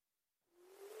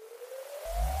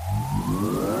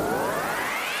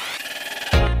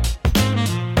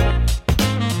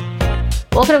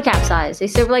Welcome to Capsize, a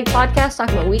Silver Lake podcast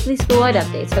talking about weekly school-wide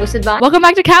updates, hosted by... Welcome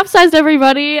back to Capsized,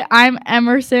 everybody. I'm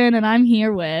Emerson, and I'm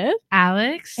here with...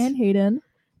 Alex. And Hayden.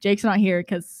 Jake's not here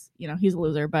because, he's a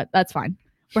loser, but that's fine.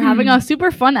 We're having a super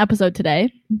fun episode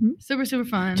today. Mm-hmm. Super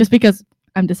fun. Just because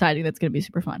I'm deciding that's going to be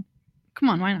super fun. Come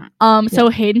on, why not? So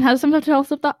Hayden has something to tell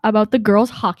us about the girls'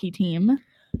 hockey team.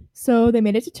 So they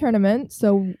made it to tournament.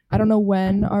 So I don't know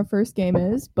when our first game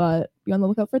is, but be on the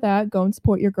lookout for that. Go and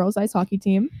support your girls' ice hockey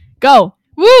team. Go!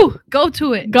 Woo! Go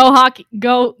to it. Go hockey.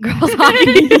 Go girls'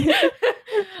 hockey.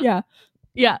 Yeah.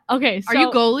 Yeah, okay. So, Are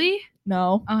you goalie?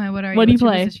 No. Okay, what are you? What do you What's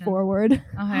your play? position? Forward.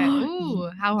 Okay.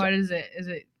 Ooh, how hard is it?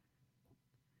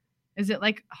 Is it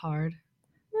like hard?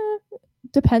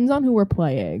 Depends on who we're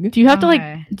playing. Do you have to,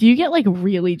 Okay. do you get,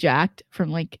 really jacked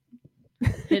from,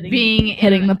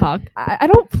 hitting the puck? I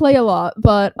don't play a lot,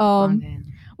 but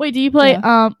Wait, do you play,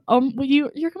 Yeah.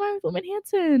 you're coming with Whitman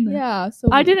Hanson. yeah. So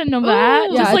I didn't know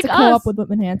that. Ooh. Yeah, Just it's like a co-op us. with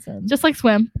Whitman Hanson. Just like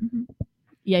swim. Mhm.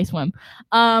 Yay, swim.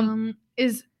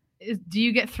 Is do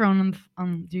you get thrown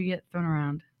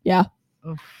around? Yeah.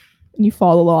 Oof. And you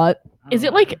fall a lot. Is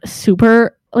it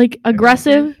super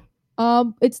aggressive?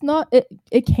 It's not.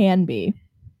 It can be.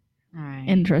 All right.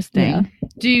 Interesting. Yeah.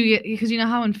 Do you get, because you know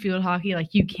how in field hockey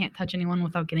you can't touch anyone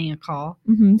without getting a call?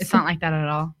 Mm-hmm. It's not like that at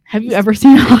all. Have you ever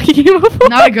seen a hockey game before?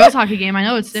 Not a girls hockey game. I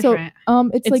know it's So, different.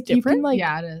 It's It's like different? you can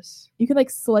Yeah, it is. you can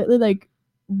slightly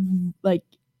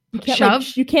you can't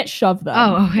Shove? you can't shove them.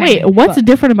 Oh, okay. Wait, what's But-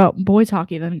 different about boys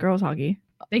hockey than girls hockey?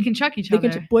 They can chuck each They other.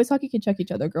 can boys hockey can check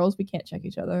each other. Girls we can't check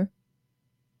each other.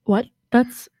 What?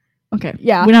 That's okay.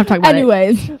 Yeah. We don't have to talk about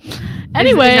Anyways, it.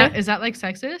 Anyway, is that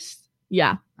sexist?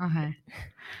 yeah. Okay.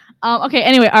 Okay.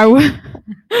 Anyway, our word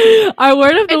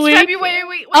of the It's week. February.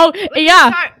 Wait, Oh, let's yeah.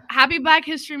 start. Happy Black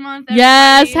History Month.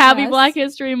 Yes. everybody. Happy Yes. Black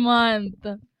History Month.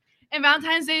 And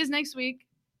Valentine's Day is next week.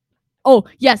 Oh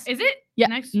yes. Is it? Yeah.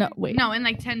 Next No. week? Wait. No, in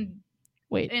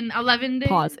Wait. 11 days.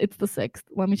 Pause. It's the 6th.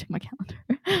 Let me check my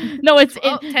calendar. No, it's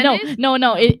Oh, 10 no, days?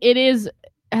 no. It is.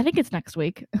 I think it's next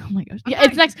week. Oh my gosh. Yeah,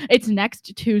 Okay. It's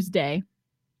next Tuesday.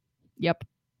 Yep.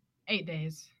 8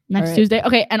 days. Next Alright. Tuesday.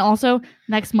 Okay, and also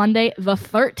next Monday, the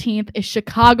 13th, is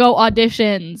Chicago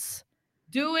auditions.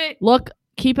 Do it.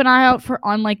 Keep an eye out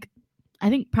on I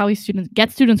think probably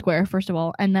Student Square first of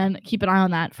all, and then keep an eye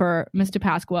on that for Miss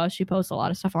DePasqua. She posts a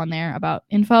lot of stuff on there about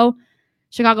info.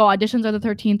 Chicago auditions are the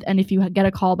 13th, and if you get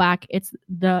a call back, it's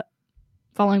the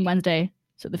following Wednesday,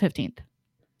 so the 15th.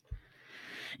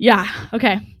 Yeah.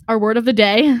 Okay. Our word of the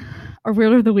day, our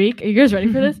word of the week. Are you guys ready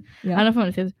for this? Yeah. I don't know if I'm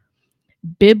gonna say this.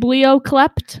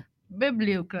 Biblioclept.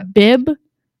 Biblioclip.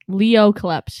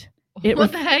 Biblioclept. It What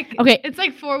ref- the heck? okay. It's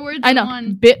like 4 words I in know.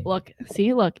 one. Look.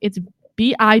 It's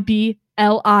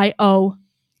BIBLIOKLEPT.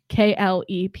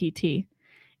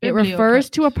 It refers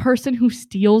to a person who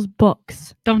steals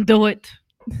books. Don't do it.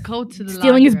 Go to the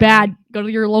Stealing is library. bad. Go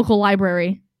to your local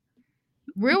library.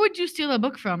 Where would you steal a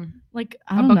book from? I A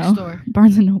don't know. bookstore.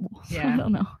 Barnes and Noble. Yeah. I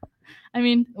don't know. I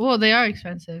mean, Well, they are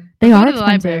expensive. they Go are to the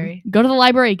expensive. library. Go to the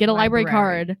library. Get a library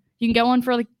Library. card. You can get one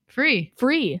for Free,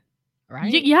 free.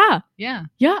 right? Yeah. Yeah.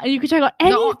 Yeah. And you can check out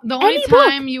any The only any book.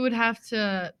 time you would have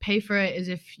to pay for it is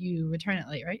if you return it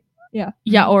late, right?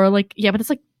 Yeah, or but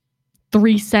it's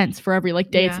 3 cents for every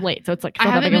day it's Yeah. late. So it's I not that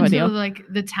haven't big of been a to deal.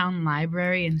 the town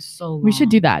library in so long. We should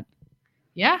do that.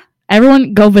 Yeah.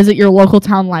 Everyone go visit your local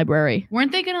town library.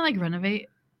 Weren't they gonna renovate,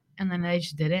 and then they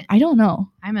just didn't? I don't know.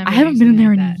 I remember. I haven't been in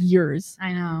there in that. years.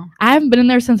 I know. I haven't been in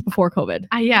there since before COVID.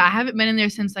 I haven't been in there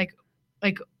since like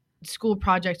school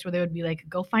projects where they would be like,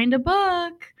 go find a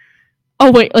book.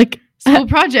 Oh wait, School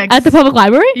projects at the public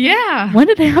library? Yeah. When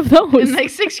did they have those? In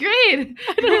 6th grade.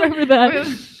 I don't remember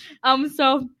that.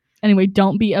 So anyway,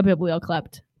 don't be a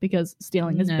biblioclept because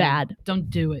stealing is No. bad. Don't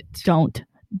do it. Don't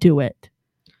do it.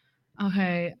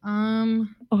 Okay.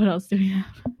 What else do we have?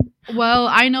 Well,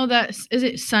 I know that is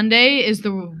it Sunday is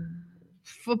the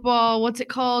football. What's it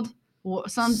called?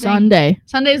 Something. Sunday.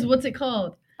 Sundays. What's it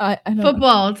called? I know.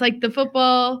 Football. It's like the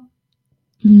football.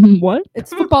 What?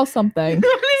 It's football something.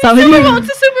 Something- Super Bowl. It's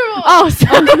a Super Bowl. Oh,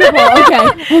 Super Bowl. Okay.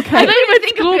 I Okay. thought you meant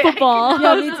think of school it. I football. can-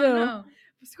 Yeah, no, me no, too. no.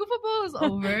 School football is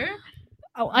over.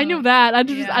 Oh, I knew that. I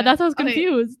just Yeah. that's why I was Okay.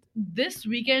 confused. This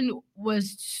weekend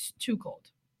was too cold.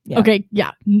 Yeah. Okay,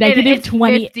 yeah. It's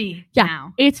 -20. 50 Yeah.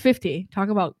 now. It's 50. Talk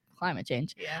about climate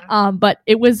change. Yeah. But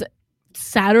it was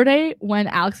Saturday when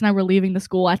Alex and I were leaving the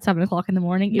school at 7:00 in the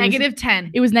morning.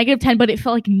 -10. It was -10, but it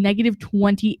felt like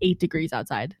 -28 degrees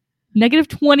outside.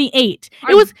 -28.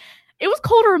 Our- It was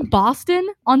colder in Boston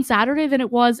on Saturday than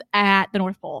it was at the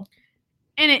North Pole.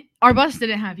 And our bus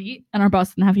didn't have heat. And our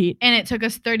bus didn't have heat. And it took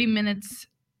us 30 minutes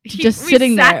just We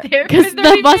sitting sat there for because 30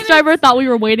 the bus driver minutes thought we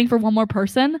were waiting for one more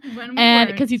person, when we and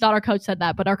weren't. because he thought our coach said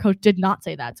that, but our coach did not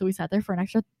say that. So we sat there for an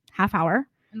extra half hour.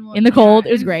 And in the cold.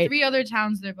 It was in great. 3 other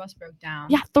towns, their bus broke down.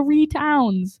 Yeah, 3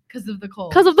 towns because of the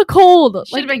cold. because of the cold.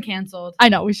 Should have been canceled. I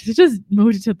know we should just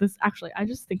move it to this. Actually, I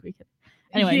just think we could.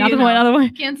 Anyway, not the You point. know. Not the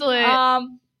point. Cancel it.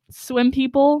 Swim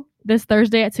people. This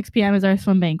Thursday at 6 p.m. is our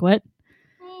swim banquet.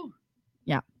 Ooh.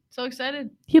 Yeah. So excited.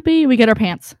 Yippee! We get our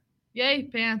pants. Yay,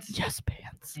 pants. Yes,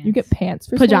 pants. You get pants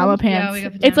for Pajama swim? pants. Yeah, we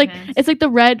got it's pajama like pants. it's like the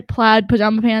red plaid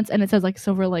pajama pants, and it says like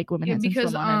Silver Lake Women Yeah, Hands and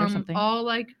because Swim on it or something. all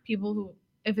like people who,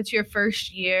 if it's your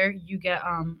first year, you get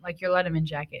like your Letterman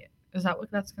jacket. Is that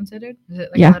what that's considered? Is it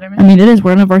like Yeah, Letterman? I mean it is.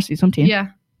 We're on a varsity swim team. Yeah.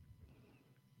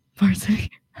 Varsity.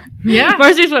 Yeah.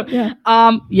 Varsity swim.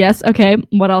 Yeah. Yes. Okay.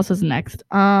 What else is next?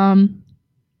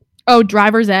 Oh,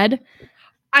 driver's ed.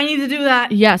 I need to do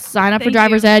that. Yes, sign up for Thank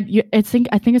driver's you. ed.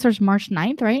 I think it starts March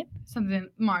 9th, right? Something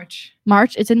March.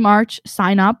 March. It's in March.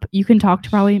 Sign up. You can talk to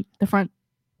probably the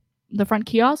front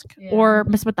kiosk Yeah. or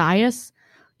Miss Matthias.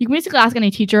 You can basically ask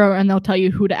any teacher and they'll tell you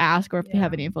who to ask, or if they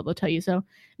have Yeah. any info, they'll tell you. So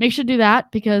make sure to do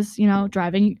that because,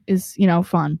 driving is,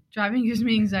 fun. Driving gives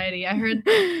me anxiety. I heard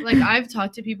like I've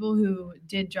talked to people who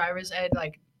did driver's ed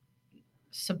like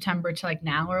September to like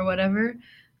now or whatever.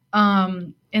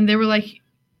 And they were like,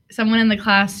 someone in the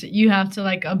class, you have to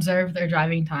like observe their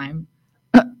driving time.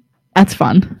 That's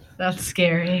fun. That's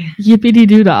scary. Yippee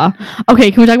doo dah. Okay,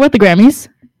 can we talk about the Grammys?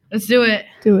 Let's do it.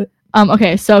 Do it.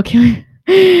 Okay, so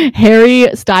Harry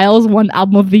Styles won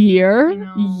Album of the Year. I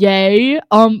know. Yay.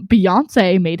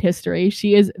 Beyonce made history.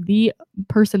 She is the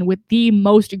person with the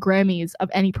most Grammys of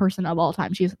any person of all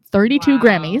time. She has 32 Wow.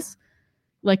 Grammys.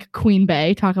 Like Queen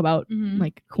Bey. Talk about Mhm.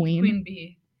 like Queen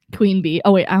Bee. Queen Bee.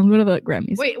 Oh wait, I'm going to the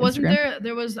Grammys. Wait, wasn't Instagram.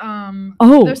 there was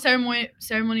Oh. there was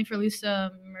ceremony for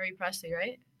Lisa Marie Presley,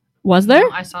 right? Was there? No,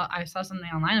 I saw something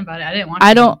online about it. I didn't watch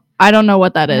I it. don't know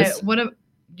what that Okay, is.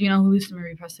 do you know who Lisa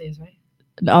Marie Presley is, right?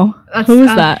 No. That's, Who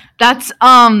is that? That's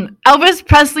Elvis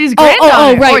Presley's Oh,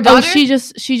 granddaughter. right. Or daughter? she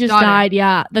just Daughter. died.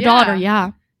 Yeah. The Yeah. daughter,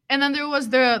 yeah. And then there was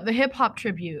the hip hop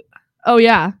tribute. Oh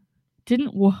yeah.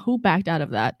 Who backed out of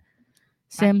that?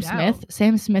 Sam Backed Smith. out?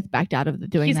 Sam Smith backed out of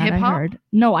doing He's that. I hip-hop? heard.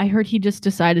 No, I heard he just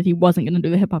decided he wasn't going to do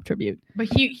the hip hop tribute. But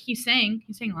he sang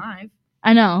live.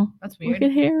 I know. That's Look weird.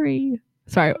 at Harry.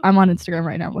 Sorry, I'm on Instagram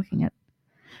right now looking at.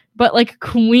 But like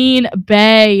Queen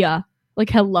Bey, like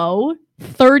hello,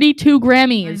 32 I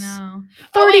Grammys. know.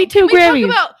 32 can we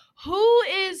Grammys. talk about who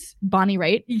is Bonnie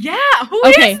Raitt. who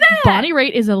is Okay, that? Bonnie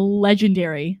Raitt is a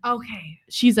legendary. Okay.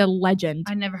 She's a legend.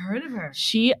 I never heard of her.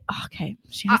 She has A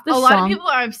this lot song. of people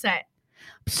are upset.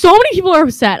 So many people are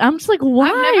upset. I'm just like, why?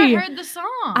 I've never heard the song.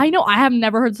 I know. I have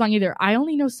never heard the song either. I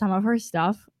only know some of her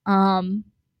stuff.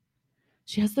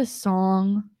 She has this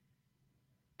song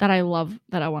that I love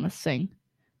that I want to sing,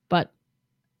 but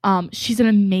she's an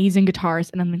amazing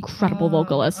guitarist and an incredible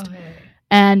vocalist. Okay.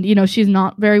 And she's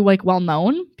not very like well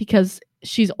known because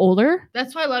she's older.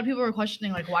 That's why a lot of people were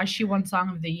questioning like why she won Song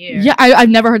of the Year. Yeah, I've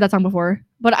never heard that song before,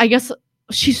 but I guess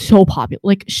she's so popular.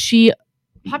 Like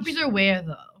Popular where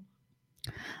though?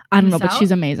 I don't In know, the but she's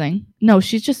South? amazing. No,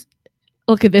 she's just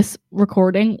look at this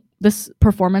recording, this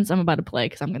performance I'm about to play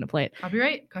because I'm gonna play it.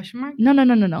 Copyright? Question mark? No.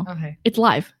 Okay. It's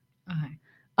live. Okay.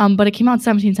 But it came out in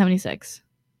 1776.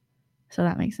 So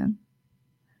that makes sense.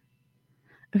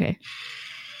 Okay.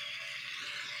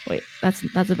 Wait, that's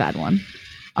a bad one.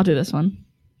 I'll do this one.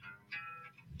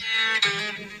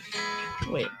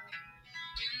 Wait.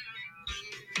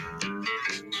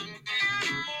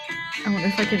 I wonder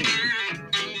if I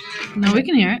can. No, we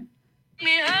can hear it.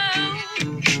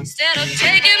 This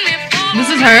This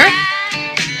is her?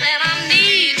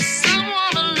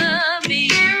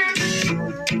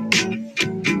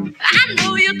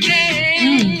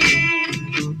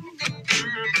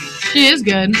 She is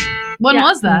good. When Yeah.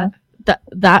 was that?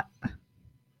 That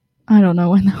I don't know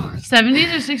when that was.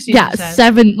 70s or 60s? Yeah, you said?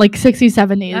 60s,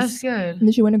 70s. That's good.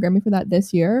 Did she win a Grammy for that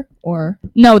this year or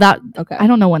No, okay? I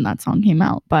don't know when that song came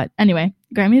out, but anyway,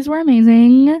 Grammys were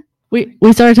amazing. We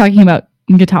started talking about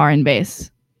guitar and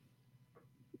bass.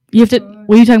 Were you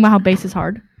talking about how bass is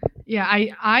hard? Yeah,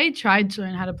 I tried to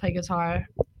learn how to play guitar,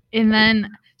 and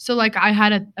then so like I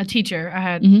had a teacher.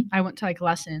 Mhm. I went to like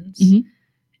lessons, Mhm.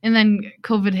 and then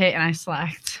COVID hit and I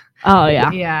slacked. Oh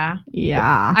yeah, Yeah,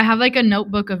 yeah. I have like a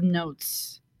notebook of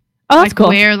notes. Oh, that's like cool.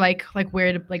 where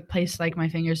where to like place like my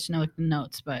fingers to know like the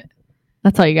notes, but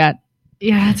That's all you got.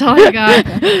 yeah, that's all I got.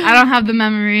 I don't have the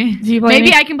memory. Do you play Maybe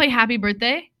any- I can play Happy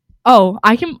Birthday. Oh,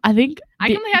 I think. I can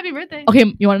play Happy Birthday.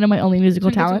 Okay, you want to know my only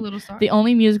musical Twinkle, talent? Little Star. The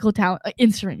only musical talent,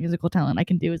 instrument musical talent I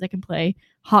can do is I can play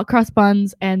Hot Cross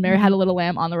Buns and Mary Had a Little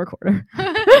Lamb on the recorder.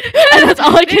 And that's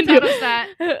all I can They do. taught us that.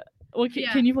 What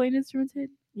Yeah. can you play an instrument, Hayden?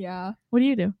 Yeah, What do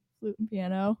you do? flute and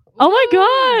piano. Oh my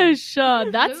Ooh. gosh,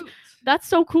 that's Flute.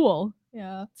 so cool.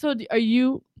 Yeah. So are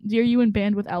you in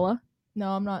band with Ella? No,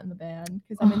 I'm not in the band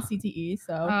because I'm in CTE.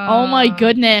 So Oh my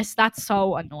goodness, that's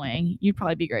so annoying. You'd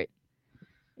probably be great.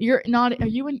 You're not. Are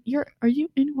you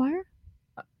in choir?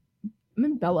 I'm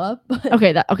in Bella. But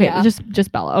Okay, Yeah.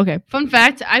 just Bella. Okay. Fun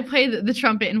fact: I played the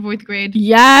trumpet in 4th grade.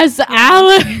 Yes,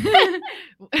 Alex.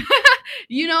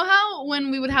 You know how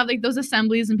when we would have like those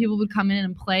assemblies and people would come in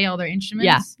and play all their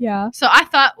instruments? Yeah. yeah. So I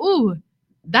thought, ooh,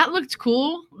 that looked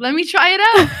cool. Let me try it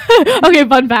out. Okay,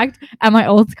 fun fact. At my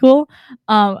old school,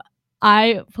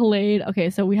 I played. Okay,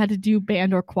 so we had to do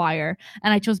band or choir,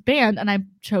 and I chose band, and I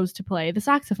chose to play the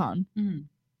saxophone. Mhm.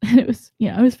 And it was,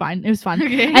 it was fine. It was fun.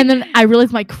 Okay. And then I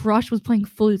realized my crush was playing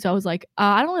flute, so I was like,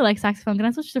 I don't really like saxophone. Can I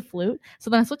switch to flute?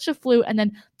 So then I switched to flute, and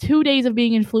then 2 days of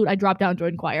being in flute, I dropped down and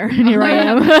joined choir, and here I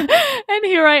am. And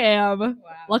here I am. Wow.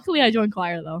 Luckily, I joined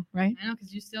choir though, right? I know,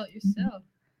 because you still.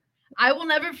 I will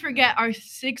never forget our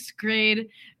 6th grade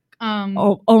Oh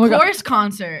my god! chorus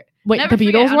concert. Wait, Never the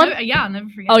forget- Beatles I'll one? never- yeah, I'll never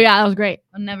forget. Oh it. yeah, that was great.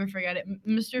 I'll never forget it.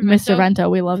 Mr. Mr. Vento,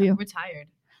 we love you. Retired.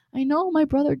 I know my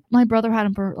brother had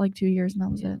him for like 2 years, and that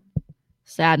was Yeah. it.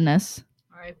 Sadness.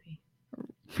 R.I.P.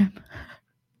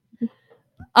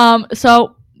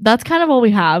 So that's kind of all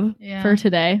we have Yeah. for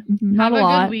today. Mhm. Not Have a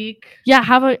lot. good week. Yeah,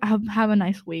 have a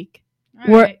nice week.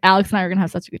 All right. Alex and I are gonna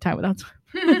have such a good time without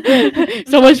I'm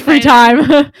so much free excited.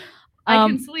 time. I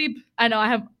can sleep. I know I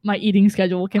have my eating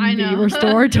schedule can I be know.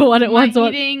 restored to what it My once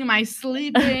was. eating, my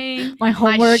sleeping, My my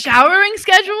homework. showering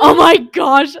schedule. Oh my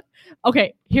gosh.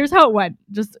 Okay, here's how it went.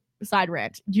 Just side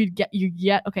rant. You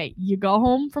go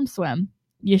home from swim,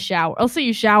 you shower. Let's say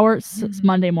you shower Mhm.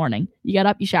 Monday morning. You get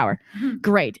up, you shower. Mhm.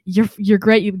 Great. You're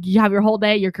great. You have your whole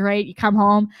day. You're great. You come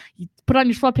home, you put on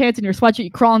your sweatpants and your sweatshirt,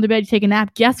 you crawl into bed, you take a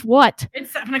nap. Guess what?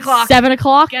 It's 7:00.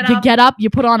 7:00. Get You up. get up, you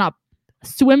put on a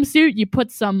swimsuit, you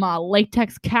put some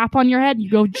latex cap on your head, you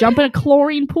go jump in a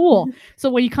chlorine pool.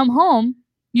 So when you come home,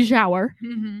 you shower,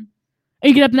 Mhm. and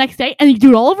you get up the next day and you do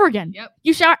it all over again. Yep.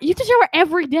 You have to shower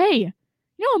every day.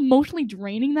 You know how emotionally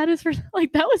draining that is for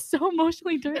like that was so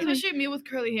emotionally draining. Especially me with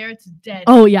curly hair, it's dead.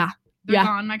 Oh yeah. They're yeah.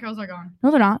 gone. My curls are gone.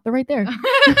 No, they're not. They're right there.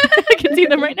 I can see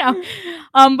them right now.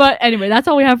 But anyway, that's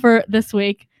all we have for this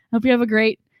week. Hope you have a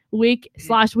great week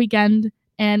 / weekend.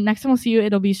 And next time we'll see you,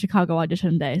 it'll be Chicago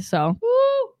audition day. So Woo!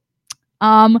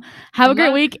 have a Good great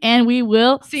luck. week, and we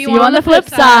will See you on the flip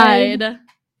side.